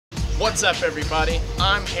What's up, everybody?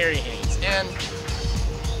 I'm Haynes, and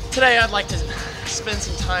today I'd like to spend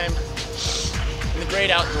some time in the great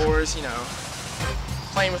outdoors, you know,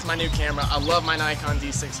 playing with my new camera. I love my Nikon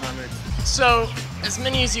D600. So, as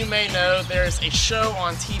many as you may know, there's a show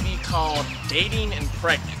on TV called Dating and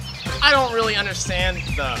Pregnant. I don't really understand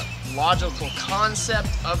the logical concept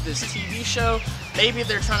of this TV show. Maybe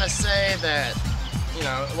they're trying to say that, you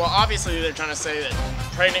know, well, obviously they're trying to say that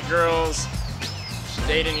pregnant girls should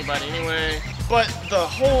date anybody anyway. But the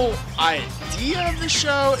whole idea of the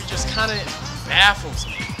show, it just kind of baffles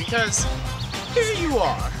me. Because here you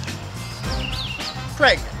are,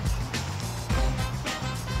 pregnant,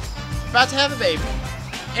 about to have a baby,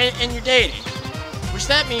 and you're dating. Which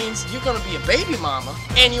that means you're going to be a baby mama,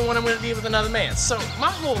 and you want to be with another man. So my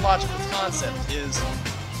whole logical concept is,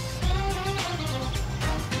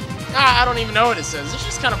 I don't even know what it says. It's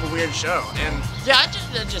just kind of a weird show, and yeah,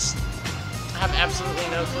 I have absolutely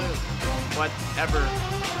no clue whatever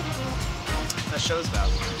that show's about.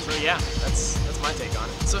 So yeah, that's my take on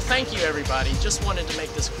it. So thank you, everybody. Just wanted to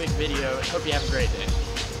make this quick video. I hope you have a great day.